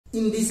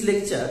In this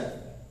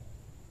lecture,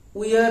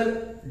 we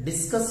are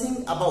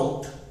discussing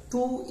about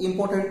two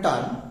important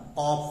terms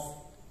of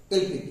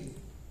LPP,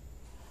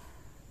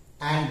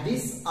 and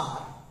these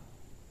are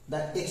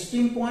the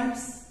extreme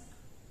points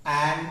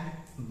and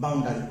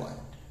boundary point.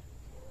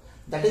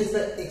 That is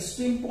the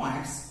extreme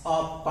points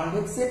of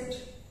convex set,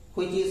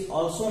 which is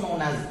also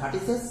known as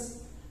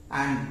vertices,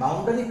 and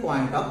boundary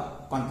point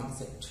of convex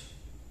set.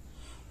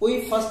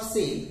 We first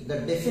see the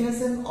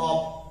definition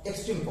of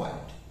extreme point.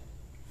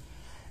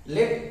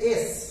 Let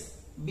S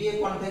be a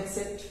convex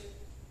set,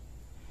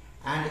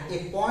 and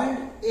a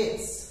point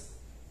X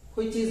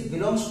which is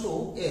belongs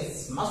to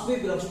S, must be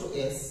belongs to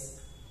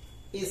S,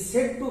 is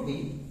said to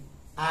be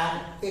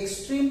an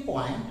extreme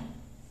point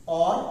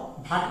or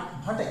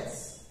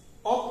vertex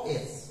of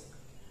S.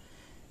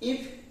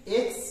 If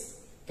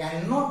X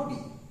cannot be,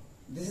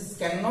 this is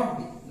cannot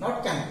be,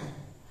 not can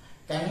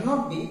be,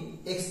 cannot be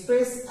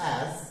expressed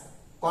as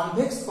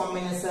convex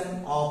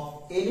combination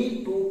of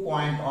any two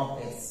point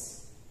of S.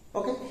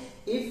 Okay,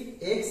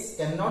 if X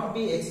cannot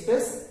be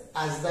expressed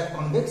as the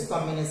convex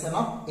combination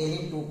of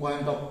any two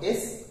point of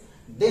S,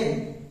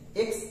 then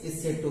X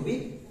is said to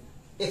be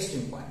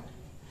extreme point.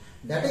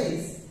 That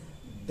is,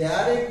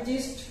 there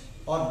exists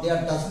or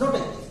there does not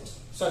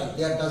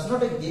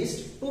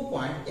exist 2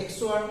 point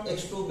x1,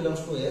 x2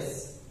 belongs to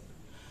S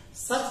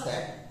such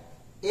that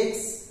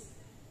X,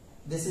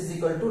 this is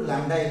equal to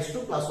lambda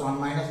x2 plus 1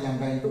 minus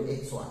lambda into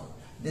x1.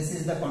 This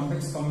is the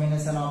convex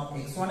combination of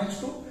x1,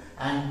 x2,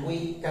 and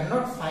we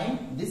cannot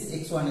find this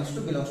x1,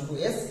 x2 belongs to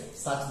S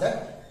such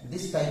that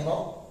this type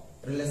of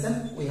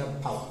relation we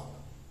have found.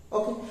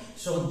 Okay,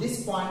 so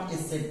this point is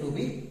said to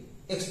be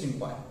extreme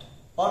point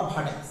or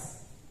vertex.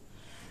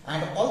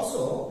 And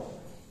also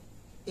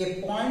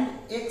a point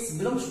X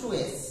belongs to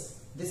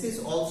S, this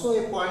is also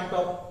a point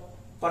of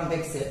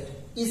convex set,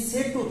 is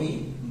said to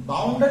be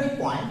boundary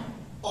point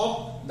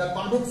of the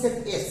convex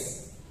set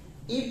S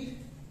if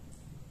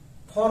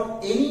for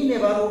any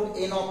neighborhood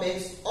n of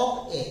x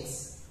of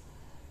x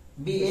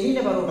be any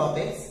neighborhood of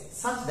x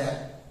such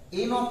that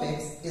n of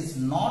x is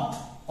not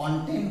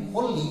contained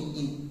wholly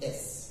in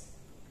S.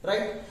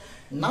 Right?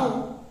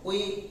 Now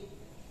we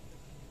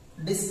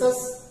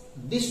discuss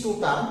these two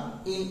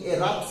terms in a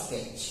rough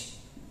sketch.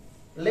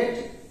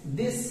 Let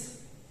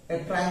this a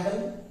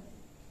triangle.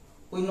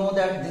 We know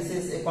that this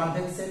is a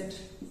convex set,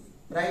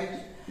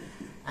 right?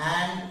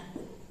 And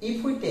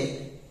if we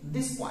take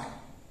this point,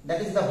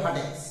 that is the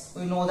vertex,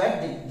 we know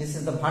that this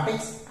is the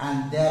vertex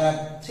and there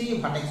are three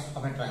vertices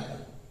of a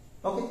triangle.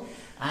 Okay,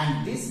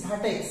 and this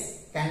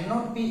vertex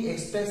cannot be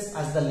expressed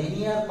as the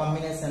linear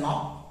combination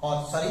of,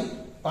 or sorry,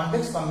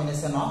 convex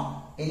combination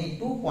of any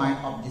two point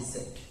of this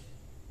set,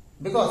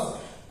 because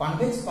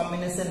convex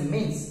combination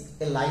means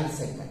a line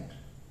segment.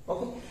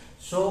 Okay,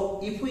 so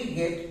if we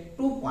get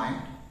 2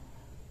 points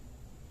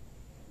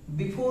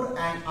before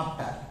and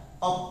after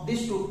of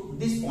this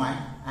point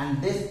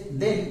and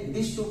then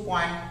these 2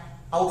 points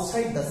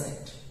outside the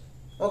set.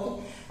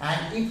 Okay,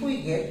 and if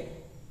we get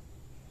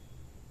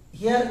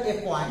here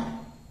a point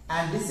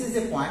and this is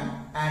a point,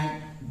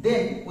 and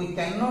then we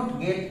cannot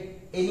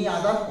get any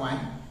other point.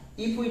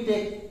 If we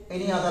take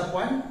any other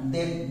point,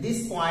 then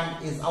this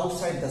point is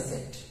outside the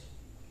set.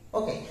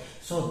 Okay,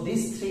 so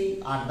these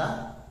three are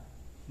the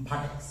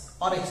vertex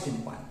or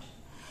extreme point.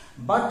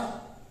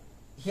 But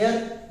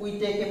here we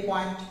take a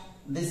point,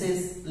 this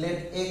is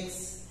let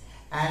X,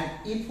 and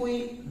if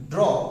we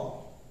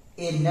draw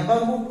a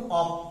neighborhood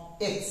of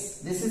X,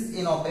 this is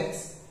n of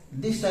X,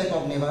 this type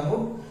of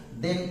neighborhood,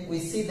 then we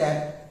see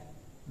that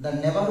the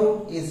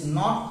neighborhood is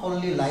not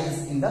wholly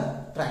lies in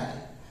the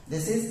triangle.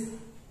 This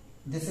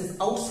is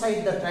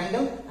outside the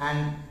triangle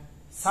and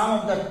some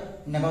of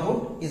the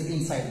neighborhood is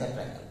inside the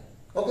triangle.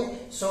 Okay,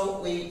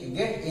 so we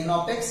get n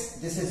of X,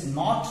 this is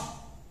not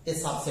a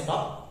subset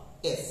of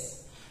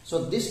S.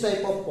 So this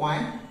type of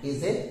point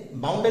is a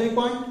boundary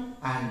point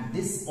and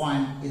this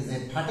point is a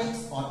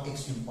vertex or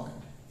extreme point.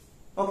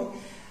 Okay,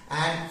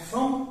 and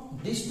from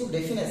these two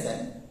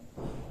definitions,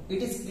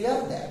 it is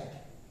clear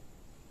that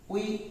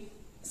we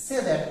say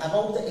that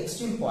about the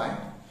extreme point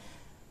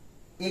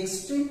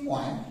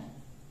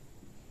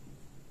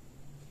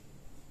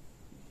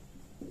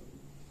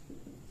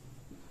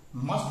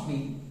must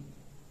be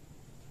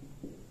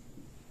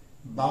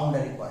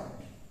boundary point.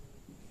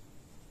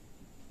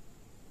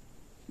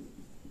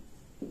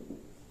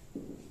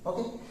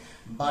 Okay,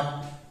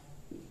 but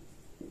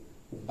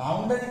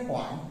boundary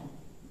point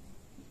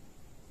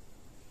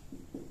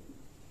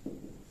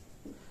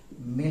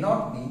may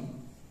not be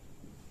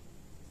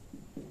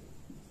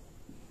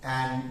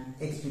an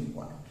extreme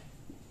point.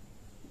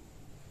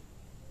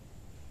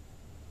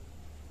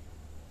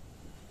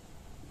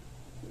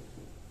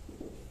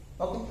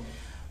 Okay,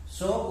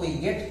 so we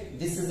get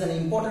this is an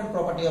important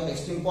property of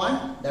extreme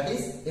point, that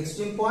is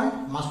extreme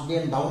point must be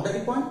a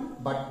boundary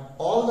point, but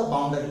all the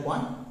boundary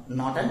point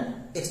not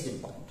an extreme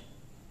point.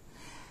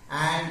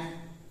 And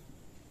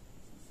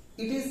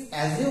it is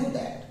assumed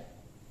that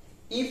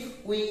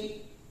if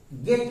we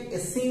get a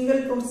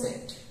singleton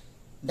set,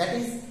 that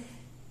is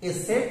a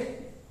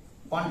set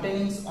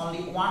containing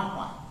only one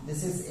point,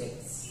 this is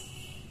X,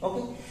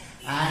 Okay,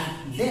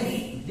 and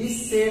then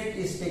this set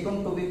is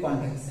taken to be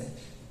convex set.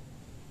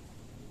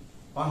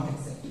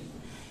 Convex set.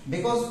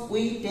 Because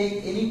we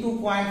take any 2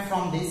 point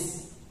from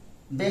this,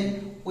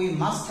 then we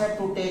must have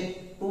to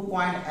take 2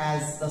 point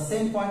as the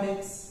same point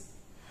x.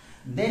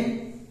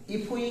 Then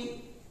if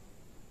we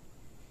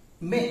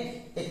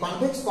make a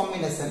convex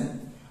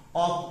combination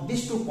of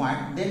these 2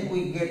 points, then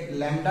we get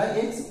lambda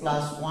x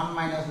plus 1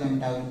 minus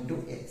lambda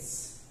into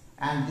x,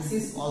 and this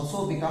is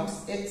also becomes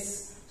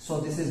x, so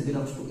this is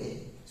belongs to A.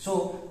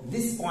 So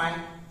this point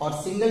or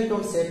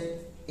singleton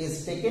set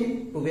is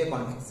taken to be a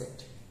convex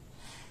set,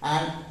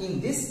 and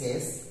in this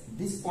case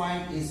this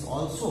point is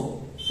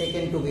also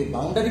taken to be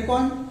boundary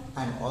point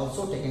and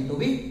also taken to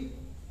be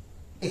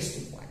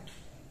extreme point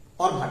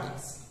or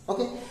vertex.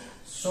 Okay,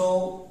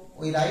 so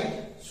we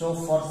write, so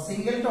for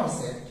singleton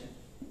set,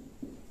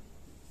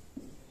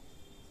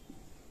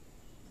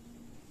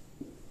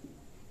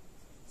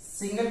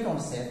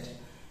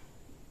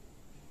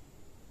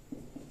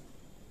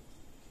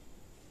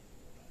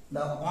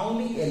 the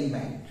only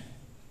element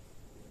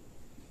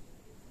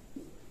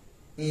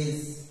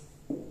is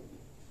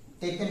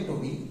taken to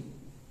be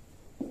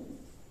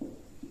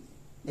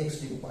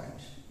extreme point.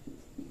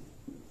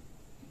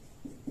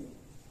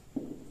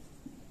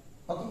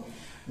 Okay,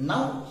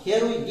 now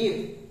here we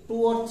give 2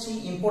 or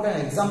 3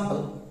 important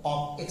example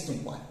of extreme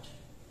point.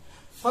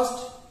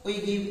 First, we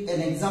give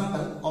an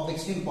example of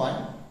extreme point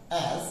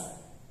as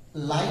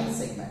line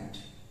segment.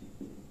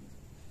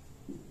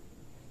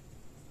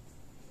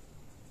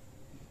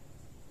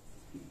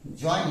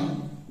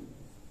 Joining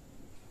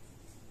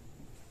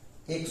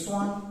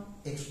x1,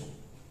 x2,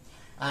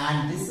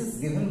 and this is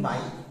given by,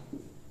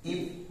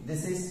 if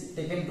this is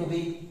taken to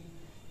be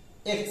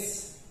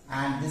x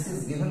and this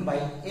is given by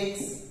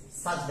x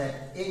such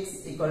that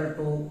x equal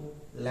to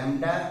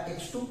lambda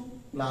x2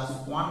 plus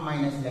 1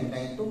 minus lambda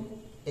into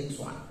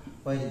x1,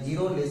 where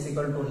 0 less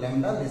equal to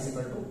lambda less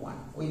equal to 1.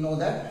 We know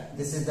that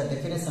this is the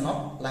definition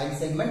of line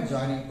segment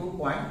joining 2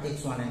 point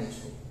x1 and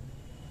x2.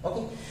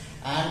 Okay,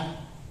 and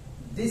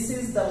this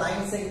is the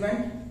line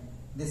segment,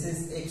 this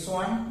is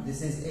x1,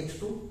 this is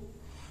x2.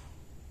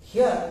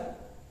 Here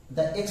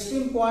the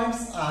extreme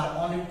points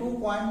are only 2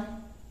 points.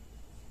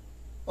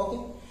 Okay,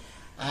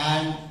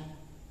 and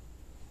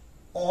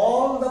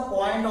all the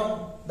point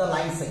of the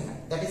line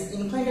segment, that is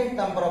infinite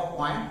number of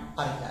points,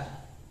 are here.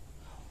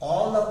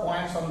 All the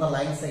points on the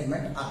line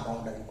segment are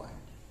boundary point.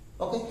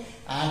 Okay,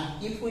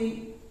 and if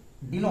we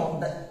denote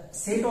the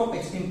set of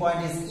extreme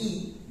point is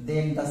E,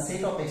 then the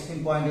set of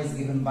extreme point is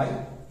given by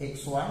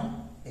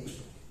x1, x2.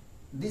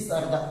 These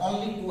are the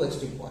only 2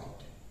 extreme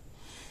points.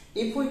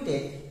 If we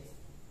take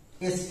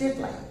a straight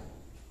line,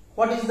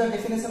 what is the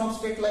definition of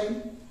straight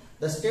line?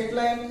 The straight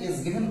line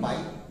is given by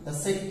the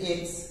set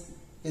x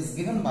is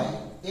given by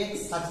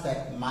x such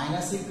that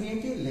minus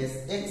infinity less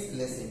x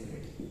less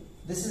infinity.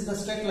 This is the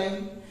straight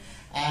line,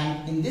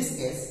 and in this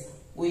case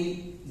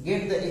we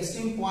get the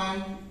extreme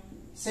point,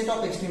 set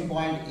of extreme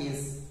point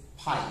is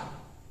phi,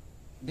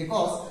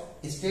 because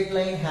a straight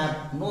line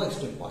have no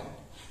extreme point.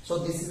 So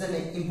this is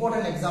an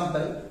important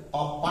example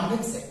of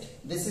convex set.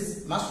 This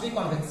is must be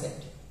convex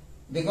set,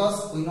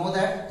 because we know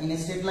that in a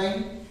straight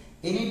line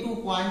any 2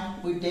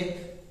 points we take,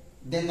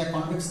 then the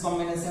convex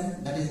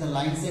combination, that is the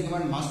line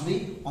segment, must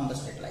be on the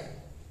straight line.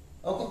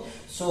 Okay,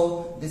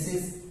 so this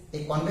is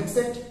a convex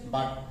set,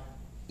 but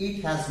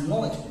it has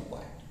no extreme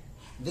point.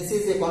 This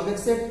is a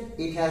convex set,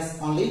 it has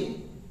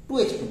only 2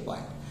 extreme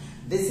points.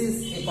 This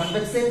is a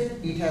convex set,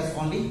 it has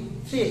only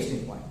 3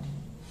 extreme points.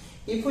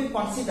 If we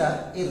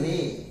consider a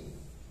ray,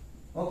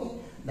 okay,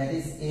 that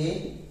is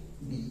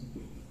AB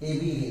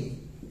ray,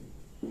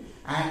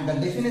 and the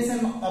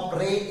definition of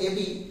ray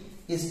AB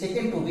is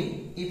taken to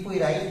be, if we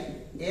write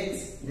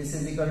x, this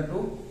is equal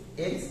to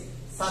x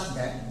such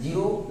that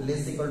 0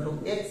 less equal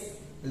to x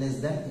less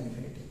than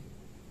infinity.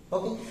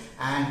 Okay,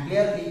 and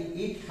clearly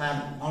it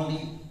have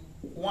only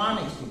 1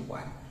 extreme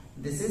point,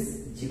 this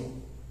is 0.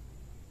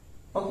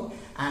 Okay,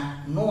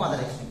 and no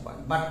other extreme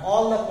point, but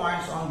all the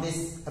points on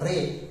this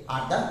ray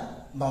are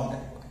the boundary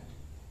point.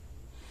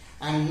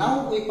 And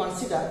now we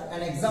consider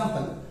an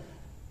example.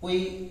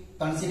 We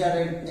consider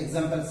an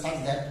example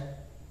such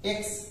that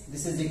x,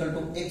 this is equal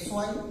to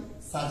xy,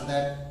 such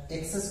that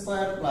x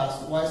square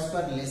plus y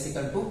square less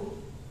equal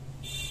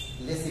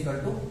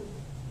to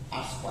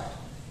r square.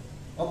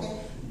 Okay,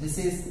 this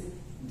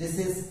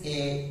is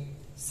a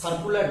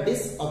circular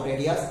disc of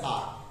radius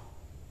r,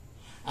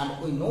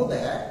 and we know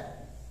that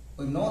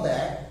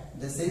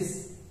this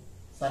is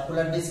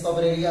circular disc of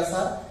radius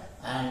r,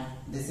 and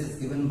this is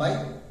given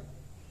by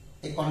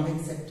a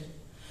convex set,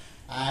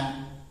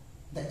 and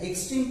the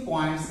extreme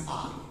points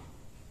are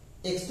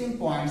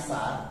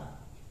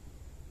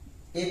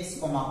x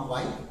comma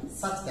y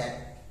such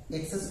that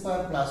x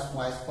square plus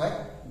y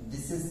square,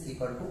 this is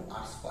equal to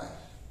r square.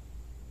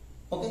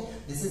 Okay,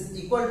 this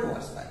is equal to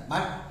r square,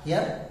 but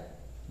here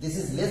this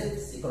is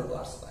less equal to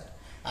r square,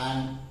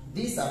 and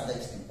these are the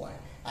extreme point.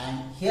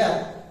 And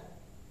here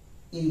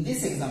in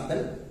this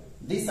example,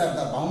 these are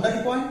the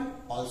boundary point,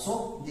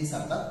 also these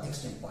are the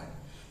extreme point.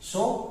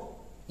 So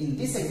in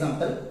this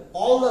example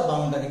all the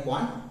boundary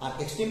points are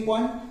extreme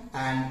point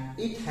and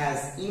it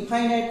has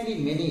infinitely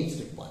many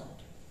extreme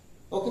points.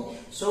 Okay,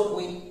 so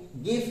we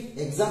give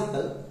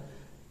example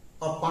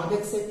of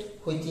convex set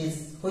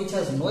which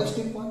has no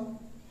extreme point.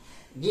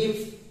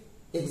 Give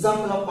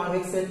example of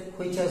convex set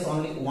which has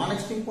only one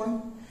extreme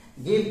point.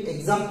 Give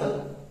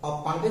example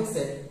of convex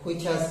set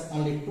which has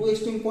only two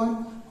extreme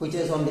point, which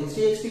has only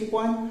three extreme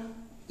point.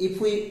 If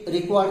we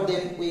require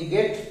them, we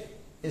get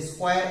a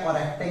square or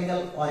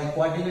rectangle or a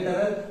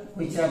quadrilateral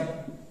which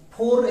have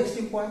four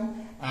extreme point,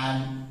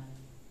 and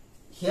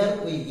here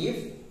we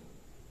give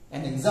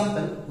an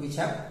example which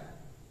have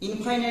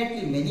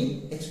infinitely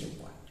many extreme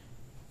point.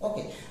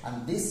 Okay,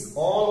 and this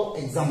all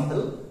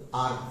example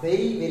are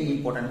very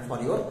important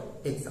for your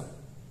exam,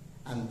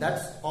 and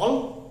that's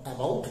all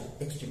about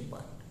extreme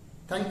point.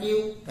 Thank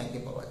you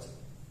for watching.